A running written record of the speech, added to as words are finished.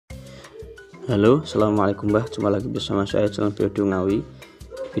Halo, assalamualaikum mbah. Jumpa lagi bersama saya channel Video Ngawi.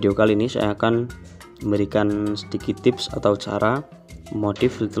 Video kali ini saya akan memberikan sedikit tips atau cara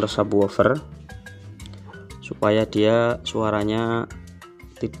modif filter subwoofer supaya dia suaranya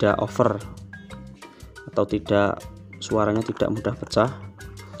tidak over atau suaranya tidak mudah pecah,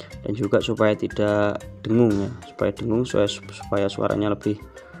 dan juga supaya tidak dengung ya, supaya suaranya lebih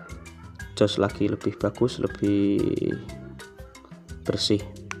jos lagi, lebih bagus, lebih bersih.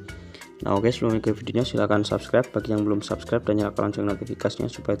 Nah oke, sebelum ke videonya silahkan subscribe bagi yang belum subscribe dan nyalakan lonceng notifikasinya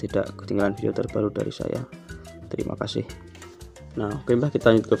supaya tidak ketinggalan video terbaru dari saya. Terima kasih. Nah oke mbah,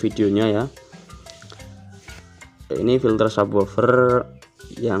 kita lanjut ke videonya ya. Ini filter subwoofer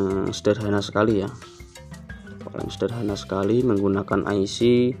yang sederhana sekali ya, paling sederhana sekali, menggunakan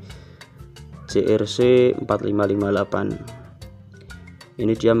IC JRC 4558.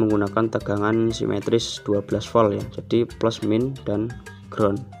 Ini dia menggunakan tegangan simetris 12 volt ya, jadi plus min dan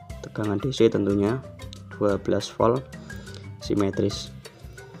ground. Tegangan DC tentunya 12 volt simetris.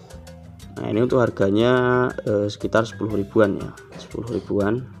 Nah ini untuk harganya sekitar 10 ribuan ya, 10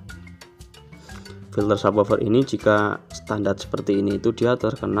 ribuan. Filter subwoofer ini jika standar seperti ini itu dia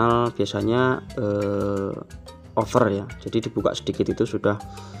terkenal biasanya over ya, jadi dibuka sedikit itu sudah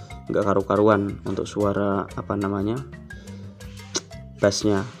nggak karu-karuan untuk suara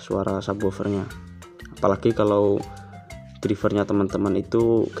bassnya, suara subwoofernya. Apalagi kalau drivernya teman-teman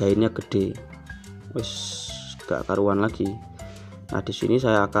itu gainnya gede, wis gak karuan lagi. Nah di sini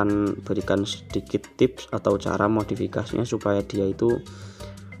saya akan berikan sedikit tips atau cara modifikasinya supaya dia itu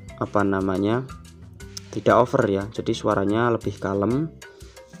tidak over ya, jadi suaranya lebih kalem.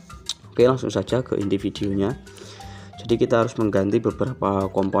 Oke, langsung saja ke inti videonya. Jadi kita harus mengganti beberapa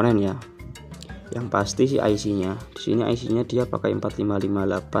komponen ya. Yang pasti si IC-nya. Di sini IC-nya dia pakai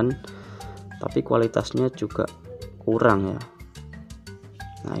 4558, tapi kualitasnya juga kurang ya.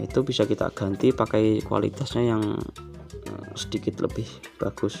 Nah itu bisa kita ganti pakai kualitasnya yang sedikit lebih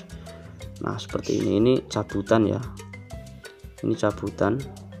bagus. Nah seperti ini cabutan ya, ini cabutan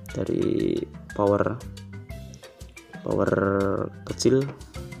dari power kecil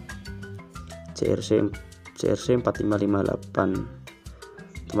JRC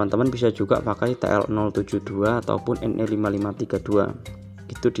 4558. Teman-teman bisa juga pakai TL072 ataupun NE5532,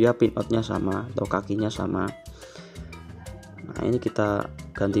 itu dia pin outnya sama atau kakinya sama. Nah ini kita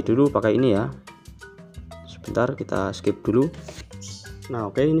ganti dulu pakai ini ya, sebentar kita skip dulu.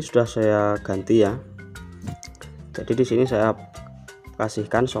 Nah oke, ini sudah saya ganti ya. Jadi di sini saya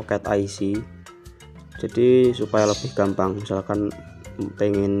kasihkan soket IC, jadi supaya lebih gampang. Misalkan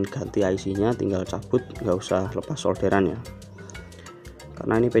pengen ganti IC nya tinggal cabut, nggak usah lepas solderan ya,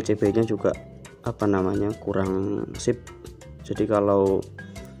 karena ini PCB nya juga kurang sip. Jadi kalau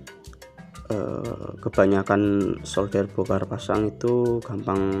kebanyakan solder bongkar pasang itu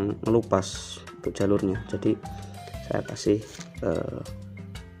gampang ngelupas untuk jalurnya. Jadi saya kasih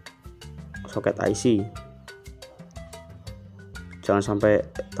soket IC, jangan sampai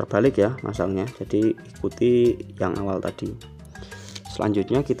terbalik ya masangnya, jadi ikuti yang awal tadi.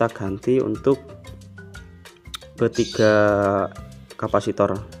 Selanjutnya kita ganti untuk ketiga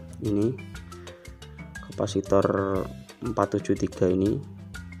kapasitor ini, kapasitor 473 ini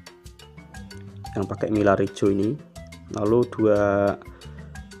yang pakai milar hijau ini, lalu dua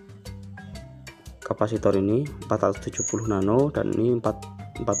kapasitor ini 470 nano dan ini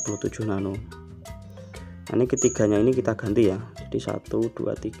 47 nano. Nah ini ketiganya ini kita ganti ya, jadi 1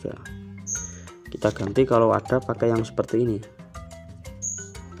 2 3 kita ganti. Kalau ada pakai yang seperti ini,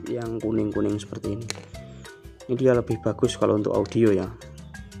 yang kuning-kuning seperti ini dia lebih bagus kalau untuk audio ya,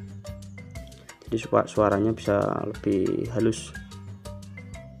 jadi suaranya bisa lebih halus.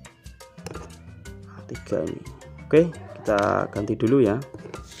 Ini oke, kita ganti dulu ya.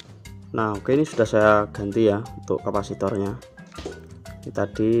 Nah oke, ini sudah saya ganti ya untuk kapasitornya. Ini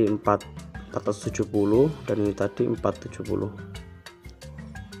tadi 470 dan ini tadi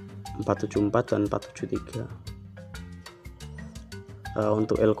 474 dan 473.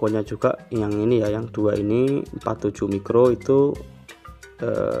 Untuk elko nya juga yang ini ya, yang dua ini 47 mikro itu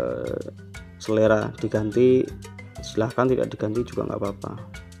selera diganti silahkan, tidak diganti juga nggak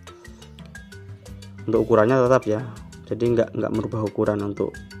apa-apa. Untuk ukurannya tetap ya, jadi nggak merubah ukuran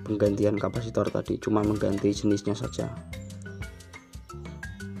untuk penggantian kapasitor tadi, cuma mengganti jenisnya saja.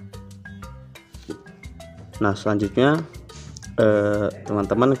 Nah selanjutnya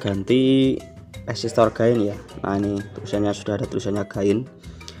teman-teman ganti resistor gain ya. Nah ini tulisannya, sudah ada tulisannya gain.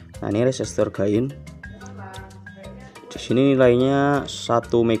 Nah ini resistor gain, di sini nilainya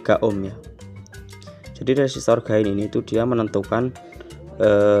 1 mega ohm ya. Jadi resistor gain ini itu dia menentukan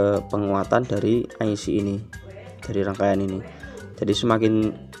penguatan dari IC ini, dari rangkaian ini. Jadi semakin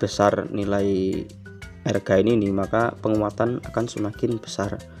besar nilai harga ini nih, maka penguatan akan semakin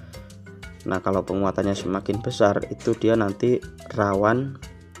besar. Nah, kalau penguatannya semakin besar itu dia nanti rawan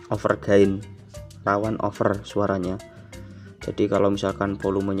overgain, rawan over suaranya. Jadi kalau misalkan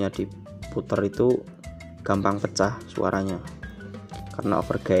volumenya diputar itu gampang pecah suaranya karena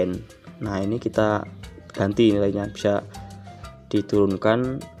overgain. Nah, ini kita ganti nilainya, bisa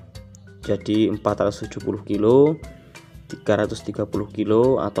diturunkan jadi 470 kilo, 330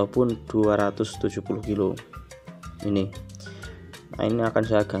 kilo ataupun 270 kilo ini. Nah, ini akan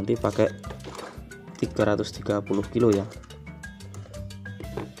saya ganti pakai 330 kilo ya,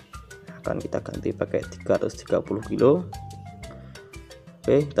 akan kita ganti pakai 330 kilo.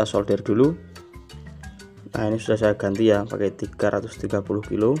 Oke, kita solder dulu. Nah, ini sudah saya ganti ya pakai 330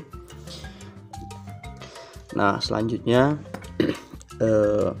 kilo. Nah, selanjutnya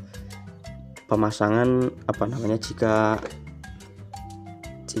pemasangan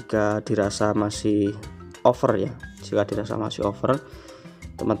jika dirasa masih over ya. Jika dirasa masih over,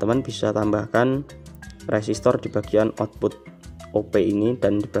 teman-teman bisa tambahkan resistor di bagian output OP ini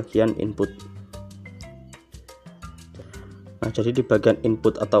dan di bagian input. Nah, jadi di bagian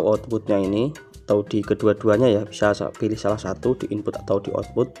input atau outputnya ini, atau di kedua-duanya ya, bisa pilih salah satu di input atau di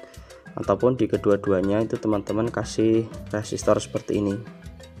output, ataupun di kedua-duanya itu teman-teman kasih resistor seperti ini.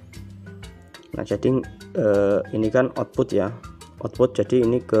 Nah, jadi ini kan output ya, output, jadi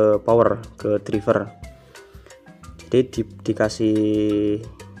ini ke power, ke driver. Jadi dikasih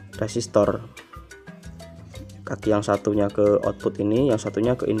resistor, kaki yang satunya ke output ini, yang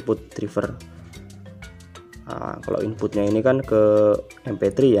satunya ke input driver. Nah, kalau inputnya ini kan ke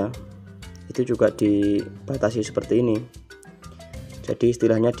MP3 ya, itu juga dibatasi seperti ini. Jadi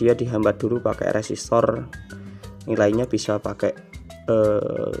istilahnya dia dihambat dulu pakai resistor, nilainya bisa pakai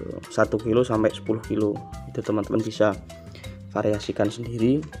 1 kilo sampai 10 kilo. Itu teman-teman bisa variasikan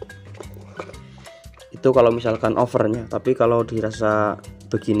sendiri. Itu kalau misalkan overnya. Tapi kalau dirasa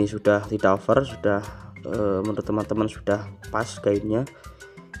begini sudah tidak over, sudah menurut teman-teman sudah pas gainnya,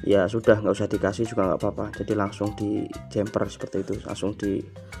 ya sudah, nggak usah dikasih juga nggak apa-apa. Jadi langsung di jumper seperti itu, langsung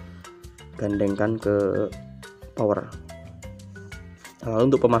digandengkan ke power.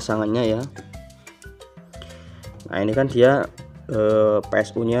 Lalu untuk pemasangannya ya, nah ini kan dia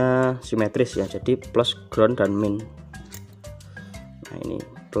PSU nya simetris ya, jadi plus ground dan min. Nah, ini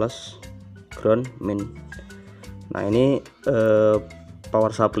plus ground min. Nah, ini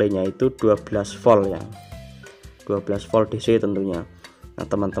power supply nya itu 12 volt ya, 12 volt DC tentunya. Nah,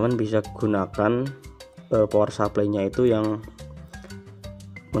 teman-teman bisa gunakan power supply-nya itu yang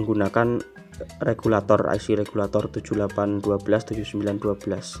menggunakan regulator, IC regulator 7812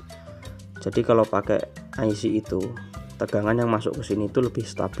 7912. Jadi kalau pakai IC itu, tegangan yang masuk ke sini itu lebih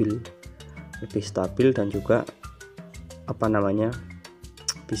stabil dan juga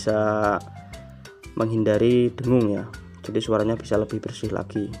bisa menghindari dengung ya. Jadi suaranya bisa lebih bersih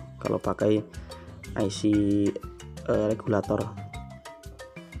lagi kalau pakai IC regulator.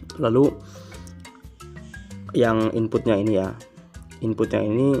 Lalu yang inputnya ini ya, inputnya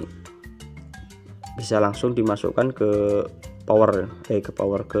ini bisa langsung dimasukkan ke ke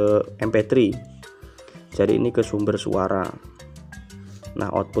MP3. Jadi ini ke sumber suara.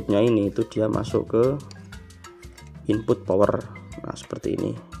 Nah, outputnya ini itu dia masuk ke input power. Nah, seperti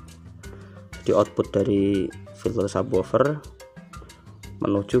ini. Jadi output dari filter subwoofer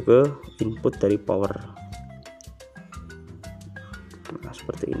menuju ke input dari power. Nah,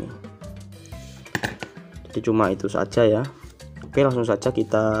 seperti ini. Jadi cuma itu saja ya. Oke, langsung saja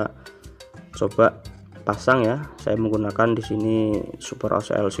kita coba pasang ya. Saya menggunakan di sini super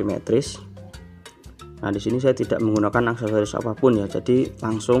OCL simetris. Nah, di sini saya tidak menggunakan aksesoris apapun ya. Jadi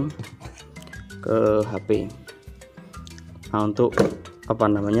langsung ke HP. Nah, untuk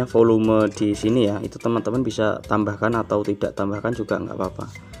volume di sini ya, itu teman-teman bisa tambahkan atau tidak tambahkan juga nggak apa-apa.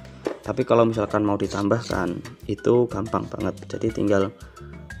 Tapi kalau misalkan mau ditambahkan itu gampang banget. Jadi tinggal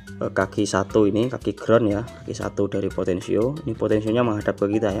kaki satu ini, kaki ground ya, kaki satu dari potensio. Ini potensionya menghadap ke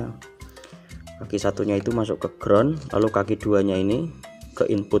kita ya. Kaki satunya itu masuk ke ground, lalu kaki duanya ini ke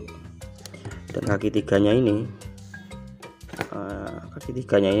input, dan kaki tiganya ini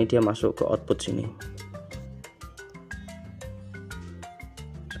dia masuk ke output sini.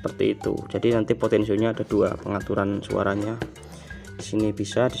 Seperti itu. Jadi nanti potensionya ada dua, pengaturan suaranya di sini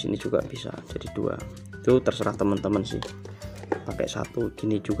bisa, di sini juga bisa. Jadi dua. Itu terserah teman-teman sih. Pakai satu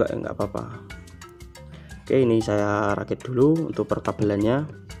gini juga ya nggak apa-apa. Oke, ini saya rakit dulu untuk perkabelannya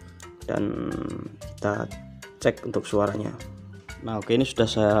dan kita cek untuk suaranya. Nah, oke, ini sudah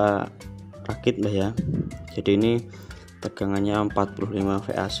saya rakit lah ya. Jadi ini tegangannya 45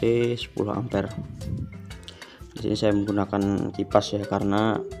 VAC 10 ampere. Di sini saya menggunakan kipas ya,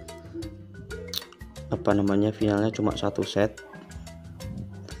 karena finalnya cuma satu set,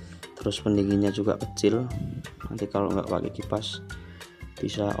 terus pendinginnya juga kecil. Nanti kalau nggak pakai kipas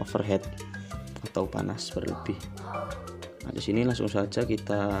bisa overheat atau panas berlebih. Nah, di sini langsung saja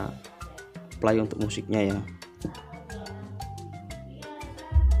kita play untuk musiknya ya.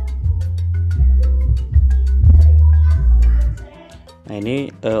 Nah,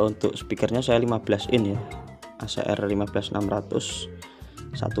 ini untuk speakernya saya 15 in ya, ACR 15600,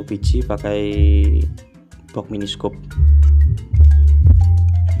 satu biji, pakai box mini scope.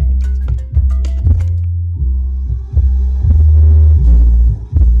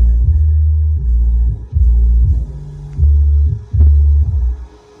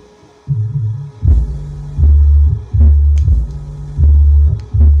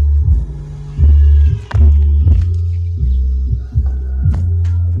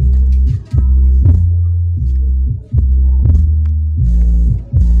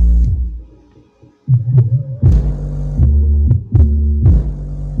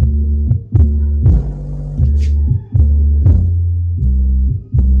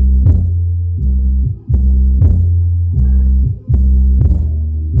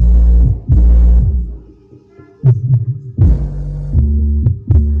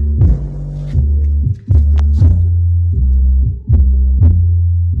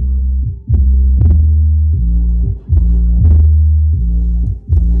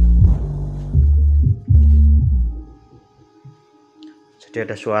 Jadi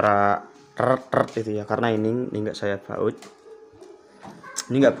ada suara teret itu ya, karena ini enggak saya baut.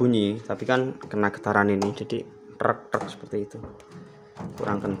 Ini enggak bunyi, tapi kan kena getaran ini, jadi teret seperti itu.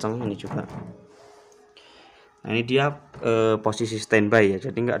 Kurang kenceng ini juga. Nah, ini dia posisi standby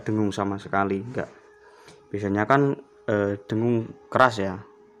ya, jadi enggak dengung sama sekali, enggak. Biasanya kan dengung keras ya.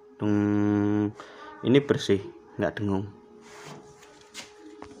 Ini bersih, enggak dengung.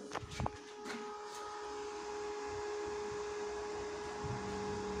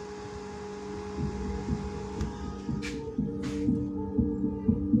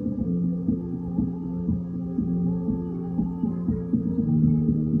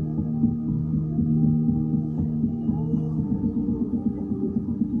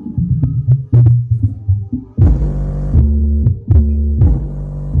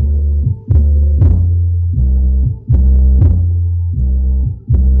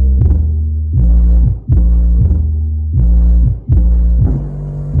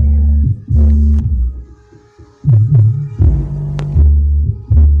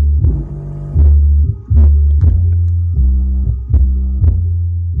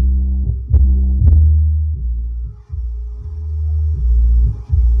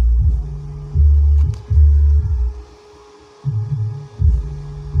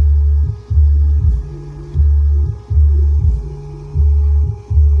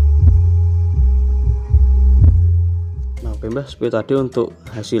 Mbah, seperti tadi untuk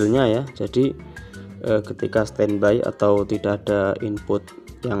hasilnya ya. Jadi ketika standby atau tidak ada input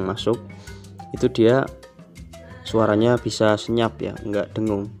yang masuk, itu dia suaranya bisa senyap ya, enggak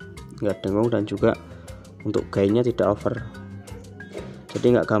dengung dan juga untuk gainnya tidak over.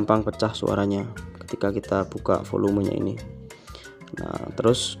 Jadi enggak gampang pecah suaranya ketika kita buka volumenya ini. Nah,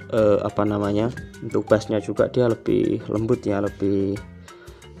 terus untuk bassnya juga dia lebih lembut ya, lebih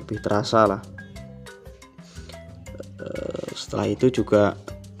terasa lah. Setelah itu juga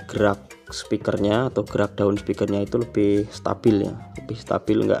gerak speakernya atau gerak daun speakernya itu lebih stabil ya,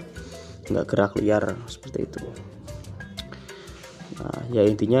 enggak gerak liar seperti itu. Nah, ya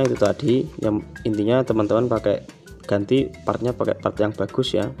intinya itu tadi, yang intinya teman-teman ganti partnya, pakai part yang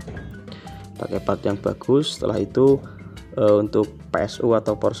bagus ya, Setelah itu untuk PSU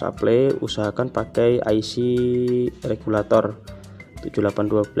atau power supply usahakan pakai IC regulator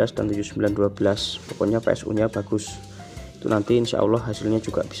 7812 dan 7912, pokoknya PSU nya bagus. Itu nanti insya Allah hasilnya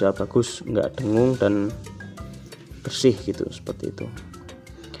juga bisa bagus, nggak dengung dan bersih gitu, seperti itu.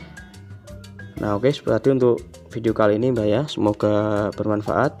 Nah, oke, seperti untuk video kali ini Mbak ya, semoga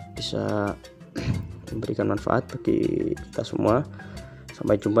bermanfaat, bisa memberikan manfaat bagi kita semua.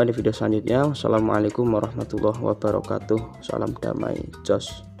 Sampai jumpa di video selanjutnya. Wassalamualaikum warahmatullahi wabarakatuh. Salam damai,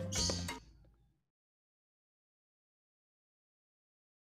 jos.